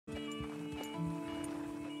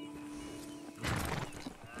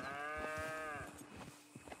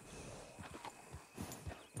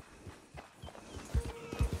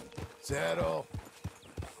Settle.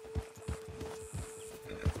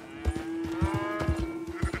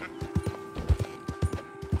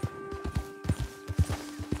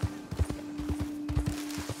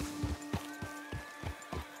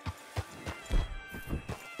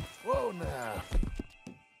 Whoa now.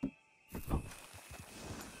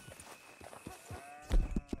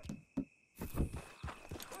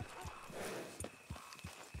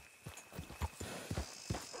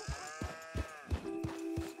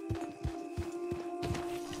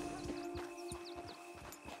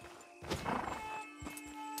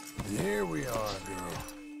 Here we are, girl.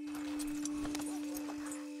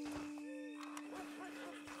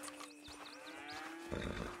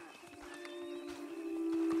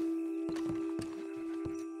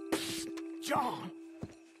 John!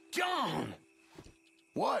 John!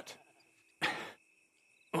 What?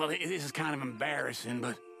 Well, this is kind of embarrassing,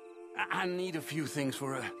 but I need a few things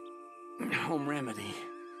for a home remedy.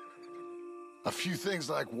 A few things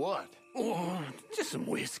like what? Oh, just some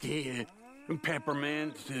whiskey,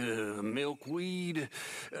 peppermint, milkweed,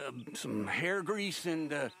 some hair grease,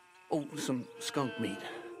 and, some skunk meat.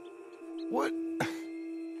 What?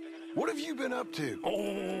 What have you been up to?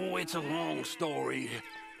 Oh, it's a long story,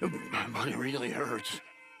 but it really hurts.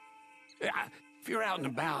 If you're out and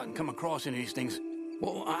about and come across any of these things,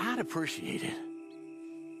 well, I'd appreciate it.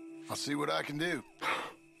 I'll see what I can do.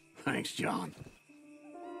 Thanks, John.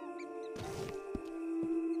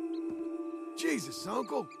 Jesus,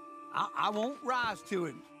 Uncle. I won't rise to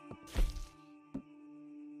it.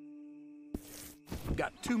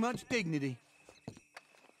 Got too much dignity.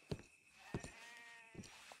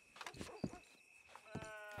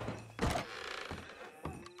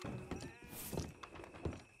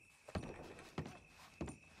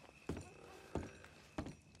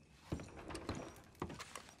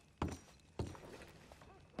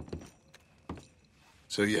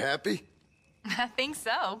 So you happy? I think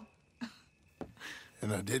so.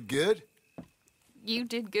 And I did good? You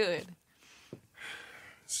did good.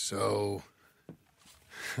 So...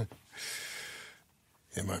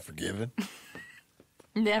 Am I forgiven?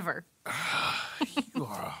 Never. You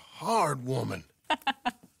are a hard woman.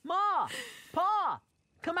 Ma! Pa!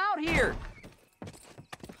 Come out here!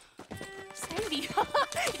 Sadie,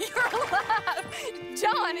 you're alive!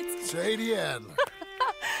 John, it's... Sadie Adler.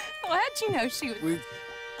 Well, how'd you know she was...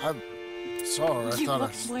 I saw her. I You thought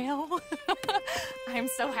look well. I'm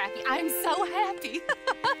so happy. I'm so happy.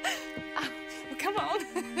 Well, come on.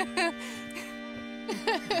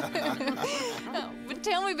 Oh, but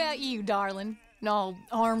tell me about you, darling. All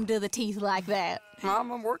armed to the teeth like that. I'm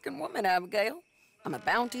a working woman, Abigail. I'm a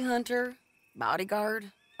bounty hunter,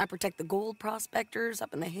 bodyguard. I protect the gold prospectors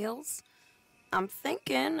up in the hills. I'm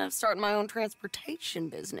thinking of starting my own transportation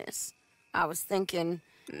business. I was thinking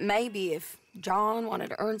maybe if John wanted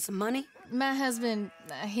to earn some money. My husband,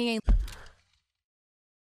 he ain't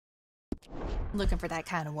looking for that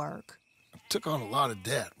kind of work. I took on a lot of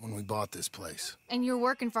debt when we bought this place. And you're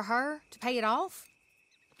working for her to pay it off?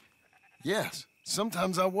 Yes,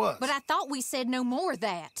 sometimes I was. But I thought we said no more of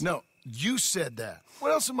that. No, you said that.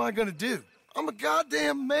 What else am I gonna do? I'm a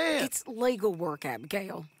goddamn man. It's legal work,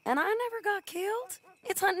 Abigail. And I never got killed.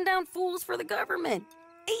 It's hunting down fools for the government.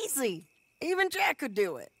 Easy. Even Jack could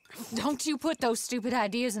do it. Don't you put those stupid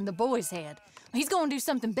ideas in the boy's head. He's gonna do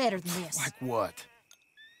something better than this. Like what?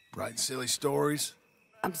 Writing silly stories?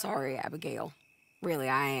 I'm sorry, Abigail. Really,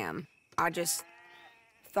 I am. I just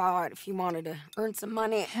thought if you wanted to earn some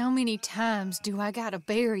money... How many times do I gotta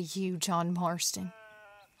bury you, John Marston?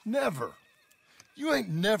 Never. You ain't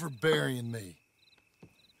never burying me.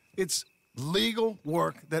 It's legal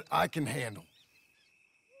work that I can handle.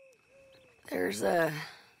 There's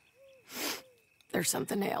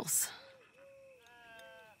something else.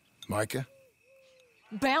 Micah?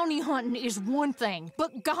 Bounty hunting is one thing,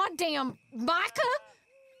 but goddamn Micah?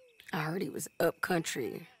 I heard he was up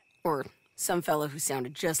country, or some fella who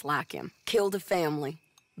sounded just like him. Killed a family,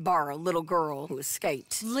 bar a little girl who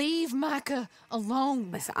escaped. Leave Micah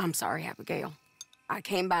alone. Listen, I'm sorry, Abigail. I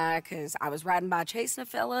came back because I was riding by chasing a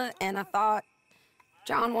fella, and I thought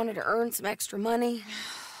John wanted to earn some extra money.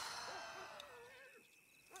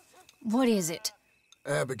 What is it?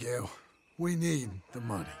 Abigail, we need the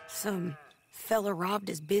money. Some fella robbed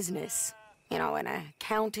his business. You know, an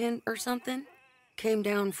accountant or something. Came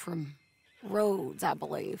down from Rhodes, I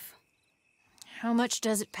believe. How much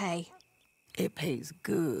does it pay? It pays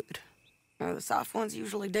good. Well, the soft ones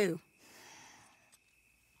usually do.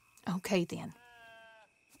 Okay, then.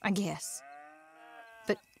 I guess.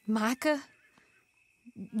 But Micah?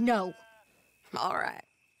 No. All right.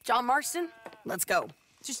 John Marston, let's go.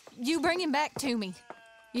 Just you bring him back to me.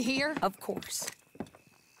 You hear? Of course.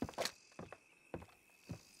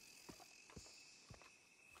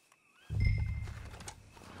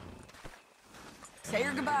 Say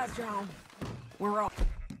your goodbyes, John. We're off.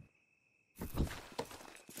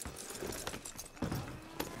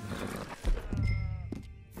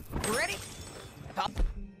 You ready?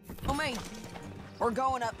 Follow me. We're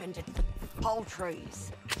going up into tall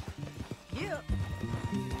trees. Yep.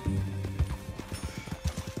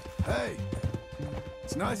 Hey,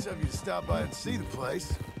 it's nice of you to stop by and see the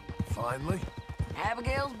place. Finally.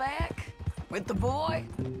 Abigail's back? With the boy?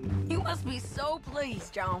 You must be so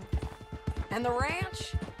pleased, John. And the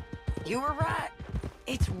ranch? You were right.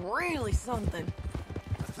 It's really something.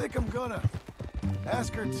 I think I'm gonna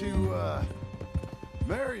ask her to,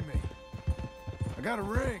 marry me. I got a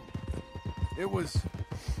ring. It was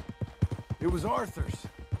Arthur's.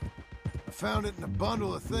 I found it in a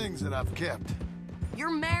bundle of things that I've kept.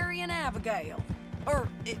 You're marrying Abigail. Or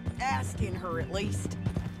asking her, at least.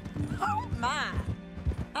 Oh, my.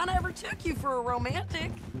 I never took you for a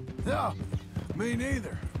romantic. No, me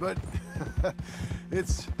neither. But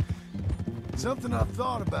it's something I've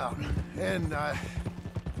thought about. And I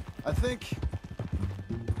think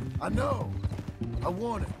I know I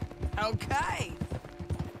want it. Okay.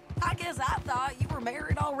 I guess I thought you were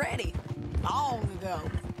married already. Long ago.